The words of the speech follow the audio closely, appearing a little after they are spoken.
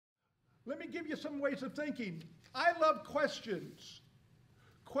Let me give you some ways of thinking. I love questions.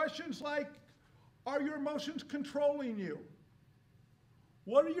 Questions like, are your emotions controlling you?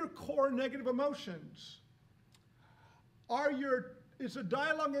 What are your core negative emotions? Is the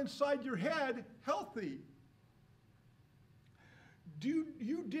dialogue inside your head healthy? Do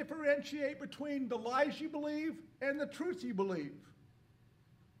you differentiate between the lies you believe and the truth you believe?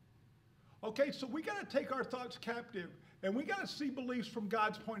 Okay, so we got to take our thoughts captive, and we got to see beliefs from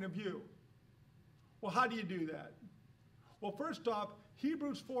God's point of view. Well, how do you do that? Well, first off,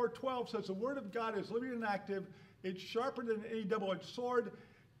 Hebrews 4:12 says the word of God is living and active. It's sharper than any double-edged sword.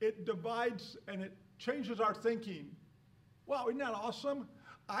 It divides and it changes our thinking. Wow, isn't that awesome?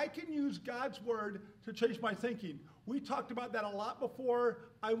 I can use God's word to change my thinking. We talked about that a lot before.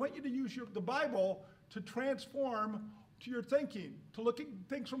 I want you to use the Bible to transform to your thinking, to look at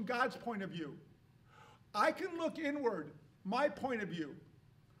things from God's point of view. I can look inward, my point of view.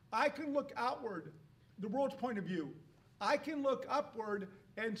 I can look outward, the world's point of view. I can look upward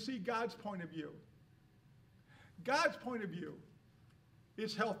and see God's point of view. God's point of view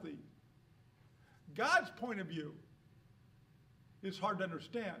is healthy. God's point of view is hard to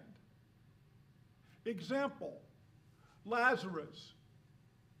understand. Example, Lazarus.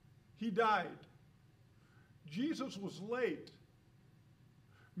 He died. Jesus was late.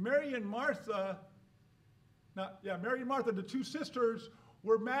 Mary and Martha, the two sisters,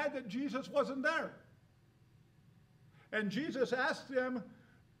 were mad that Jesus wasn't there. And Jesus asked them,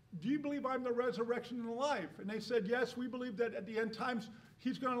 do you believe I'm the resurrection and the life? And they said, yes, we believe that at the end times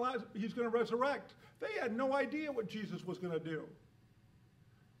he's going to resurrect. They had no idea what Jesus was going to do.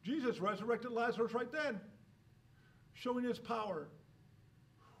 Jesus resurrected Lazarus right then, showing his power.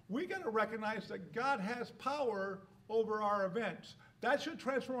 We got to recognize that God has power over our events. That should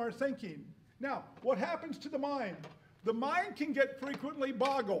transform our thinking. Now, what happens to the mind? The mind can get frequently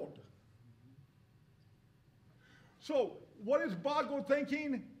boggled. So, what is boggled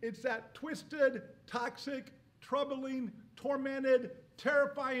thinking? It's that twisted, toxic, troubling, tormented,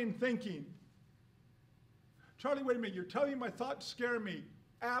 terrifying thinking. Charlie, wait a minute. You're telling me my thoughts scare me.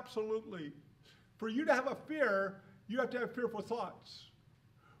 Absolutely. For you to have a fear, you have to have fearful thoughts.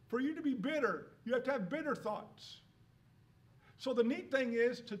 For you to be bitter, you have to have bitter thoughts. So the neat thing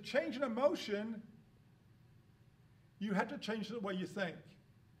is, to change an emotion, you have to change the way you think.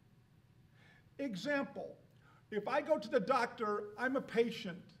 Example, if I go to the doctor, I'm a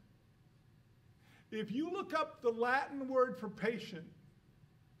patient. If you look up the Latin word for patient,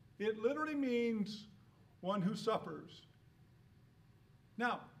 it literally means one who suffers.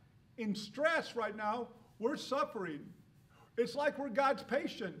 Now, in stress right now, we're suffering. It's like we're God's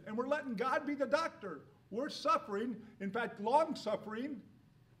patient, and we're letting God be the doctor. We're suffering, in fact, long suffering.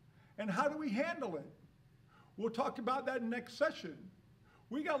 And how do we handle it? We'll talk about that in next session.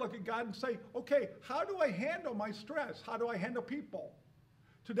 We got to look at God and say, okay, how do I handle my stress? How do I handle people?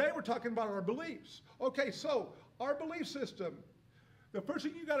 Today we're talking about our beliefs. Okay, so our belief system. The first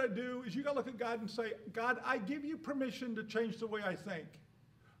thing you got to do is you got to look at God and say, God, I give you permission to change the way I think.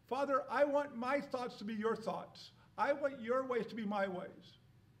 Father, I want my thoughts to be your thoughts. I want your ways to be my ways.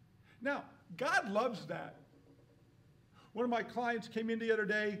 Now, God loves that. One of my clients came in the other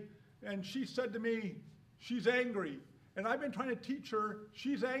day and she said to me, she's angry. And I've been trying to teach her,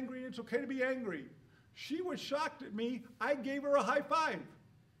 she's angry and it's okay to be angry. She was shocked at me. I gave her a high five.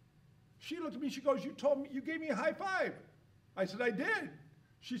 She looked at me, she goes, you gave me a high five. I said, I did.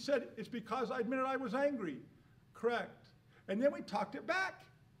 She said, it's because I admitted I was angry. Correct. And then we talked it back.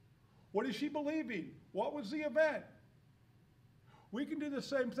 What is she believing? What was the event? We can do the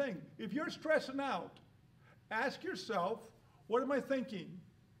same thing. If you're stressing out, ask yourself, what am I thinking?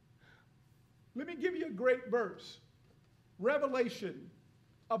 Let me give you a great verse. Revelation,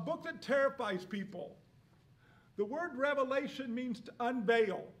 a book that terrifies people. The word revelation means to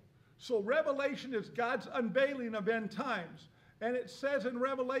unveil. So revelation is God's unveiling of end times. And it says in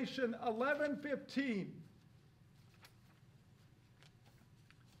Revelation 11:15,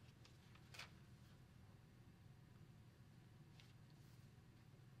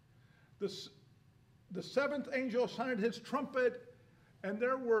 the seventh angel sounded his trumpet, and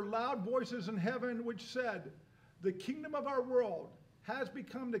there were loud voices in heaven which said, the kingdom of our world has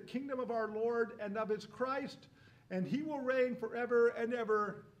become the kingdom of our Lord and of his Christ, and he will reign forever and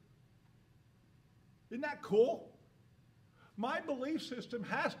ever. Isn't that cool? My belief system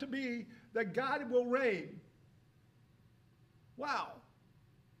has to be that God will reign. Wow.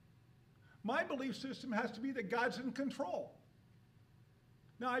 My belief system has to be that God's in control.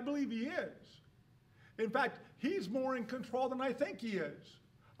 Now, I believe he is. In fact, he's more in control than I think he is.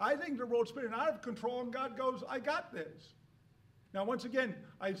 I think the world's spinning out of control, and God goes, I got this. Now, once again,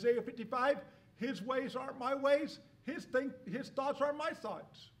 Isaiah 55, his ways aren't my ways, his thoughts aren't my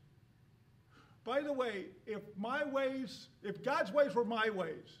thoughts. By the way, if God's ways were my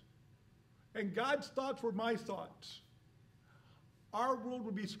ways, and God's thoughts were my thoughts, our world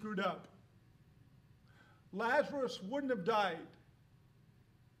would be screwed up. Lazarus wouldn't have died.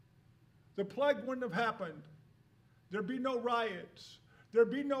 The plague wouldn't have happened. There'd be no riots.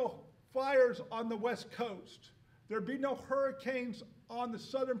 There'd be no fires on the West Coast. There'd be no hurricanes on the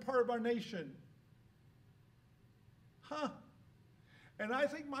southern part of our nation. And I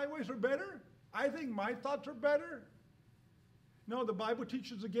think my ways are better? I think my thoughts are better? No, the Bible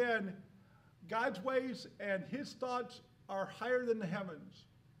teaches again, God's ways and his thoughts are higher than the heavens.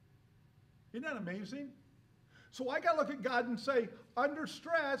 Isn't that amazing? So I got to look at God and say, under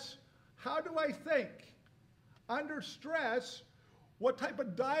stress, how do I think? Under stress, what type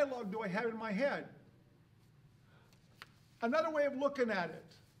of dialogue do I have in my head? Another way of looking at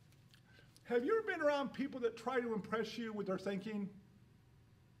it. Have you ever been around people that try to impress you with their thinking?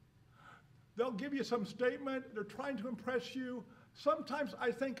 They'll give you some statement, they're trying to impress you. Sometimes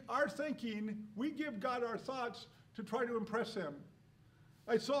I think our thinking, we give God our thoughts to try to impress him.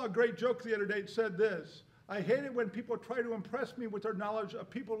 I saw a great joke the other day. It said this: I hate it when people try to impress me with their knowledge of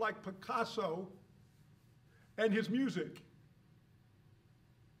people like Picasso and his music.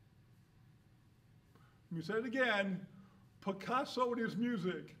 Let me say it again, Picasso and his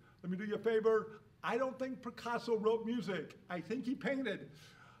music. Let me do you a favor. I don't think Picasso wrote music. I think he painted.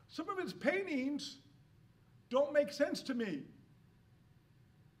 Some of his paintings don't make sense to me.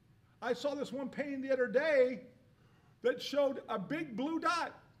 I saw this one painting the other day that showed a big blue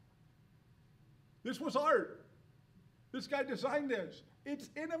dot. This was art. This guy designed this. It's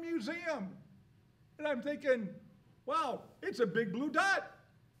in a museum. And I'm thinking, wow, it's a big blue dot.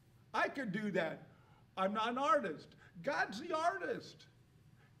 I could do that. I'm not an artist. God's the artist.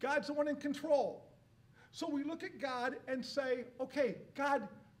 God's the one in control. So we look at God and say, okay, God,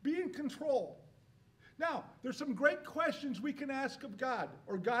 be in control. Now, there's some great questions we can ask of God,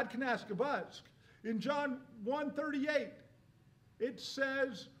 or God can ask of us. In John 1:38, it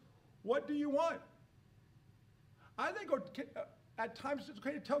says, what do you want? I think at times it's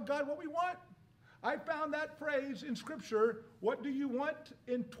okay to tell God what we want. I found that phrase in Scripture, what do you want,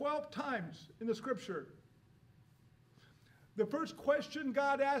 in 12 times in the Scripture. The first question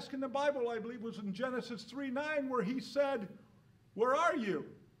God asked in the Bible, I believe, was in Genesis 3:9, where he said, where are you?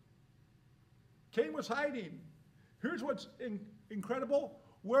 Cain was hiding. Here's what's incredible.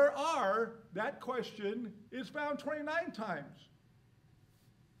 Where are, that question is found 29 times.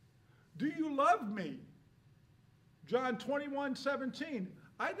 Do you love me? John 21:17.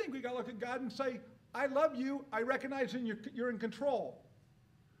 I think we got to look at God and say, I love you. I recognize you're in control.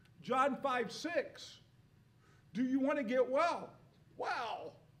 John 5:6. Do you want to get well?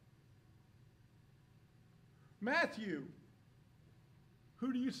 Wow. Matthew.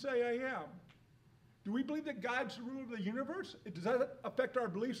 Who do you say I am? Do we believe that God's the ruler of the universe? Does that affect our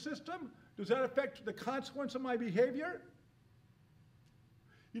belief system? Does that affect the consequence of my behavior?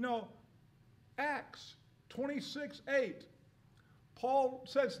 You know, Acts 26:8. Paul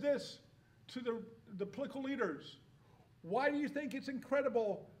says this to the political leaders. Why do you think it's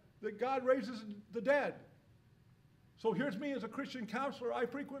incredible that God raises the dead? So here's me as a Christian counselor. I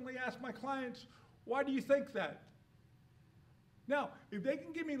frequently ask my clients, why do you think that? Now, if they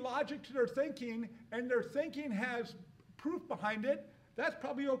can give me logic to their thinking, and their thinking has proof behind it, that's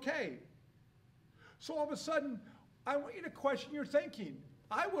probably okay. So all of a sudden, I want you to question your thinking.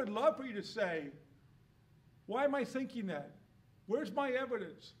 I would love for you to say, why am I thinking that? Where's my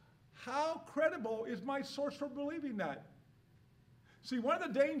evidence? How credible is my source for believing that? See, one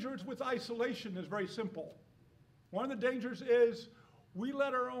of the dangers with isolation is very simple. One of the dangers is we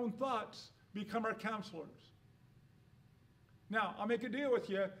let our own thoughts become our counselors. Now, I'll make a deal with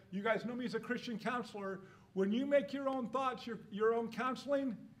you. You guys know me as a Christian counselor. When you make your own thoughts your own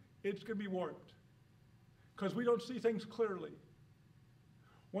counseling, it's going to be warped because we don't see things clearly.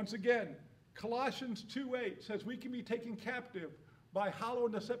 Once again, Colossians 2:8 says we can be taken captive by hollow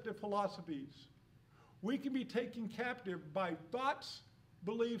and deceptive philosophies. We can be taken captive by thoughts,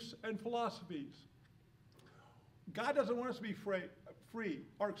 beliefs, and philosophies. God doesn't want us to be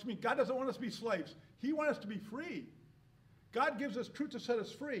God doesn't want us to be slaves. He wants us to be free. God gives us truth to set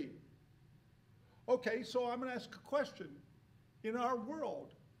us free. Okay, so I'm going to ask a question. In our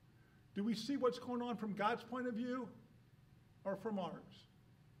world, do we see what's going on from God's point of view or from ours?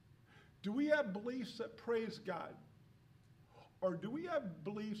 Do we have beliefs that praise God? Or do we have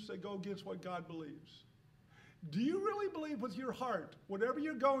beliefs that go against what God believes? Do you really believe with your heart, whatever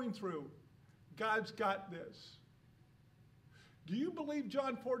you're going through, God's got this? Do you believe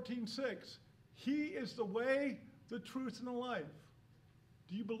John 14:6? He is the way, the truth, and the life.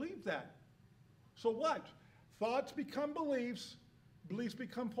 Do you believe that? So what? Thoughts become beliefs, beliefs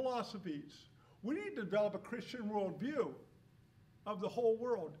become philosophies. We need to develop a Christian worldview of the whole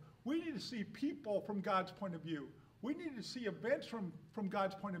world. We need to see people from God's point of view. We need to see events from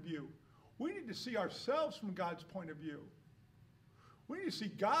God's point of view. We need to see ourselves from God's point of view. We need to see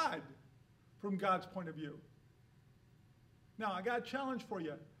God from God's point of view. Now, I got a challenge for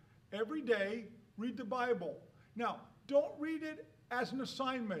you. Every day, read the Bible. Now, don't read it as an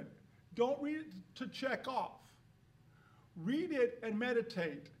assignment. Don't read it to check off. Read it and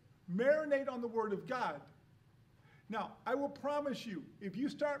meditate. Marinate on the Word of God. Now, I will promise you, if you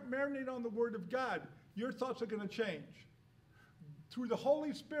start marinating on the Word of God, your thoughts are going to change. Through the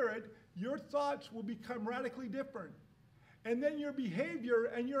Holy Spirit, your thoughts will become radically different. And then your behavior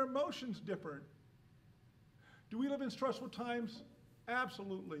and your emotions different. Do we live in stressful times?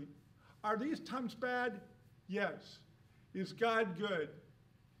 Absolutely. Are these times bad? Yes. Is God good?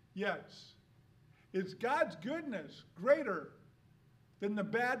 Yes. Is God's goodness greater than the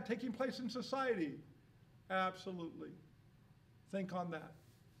bad taking place in society? Absolutely. Think on that.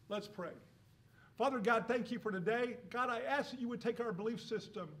 Let's pray. Father God, thank you for today. God, I ask that you would take our belief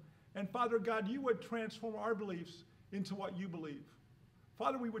system, and Father God, you would transform our beliefs into what you believe.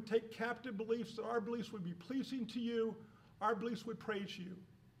 Father, we would take captive beliefs, that our beliefs would be pleasing to you, our beliefs would praise you.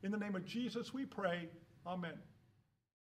 In the name of Jesus we pray, amen.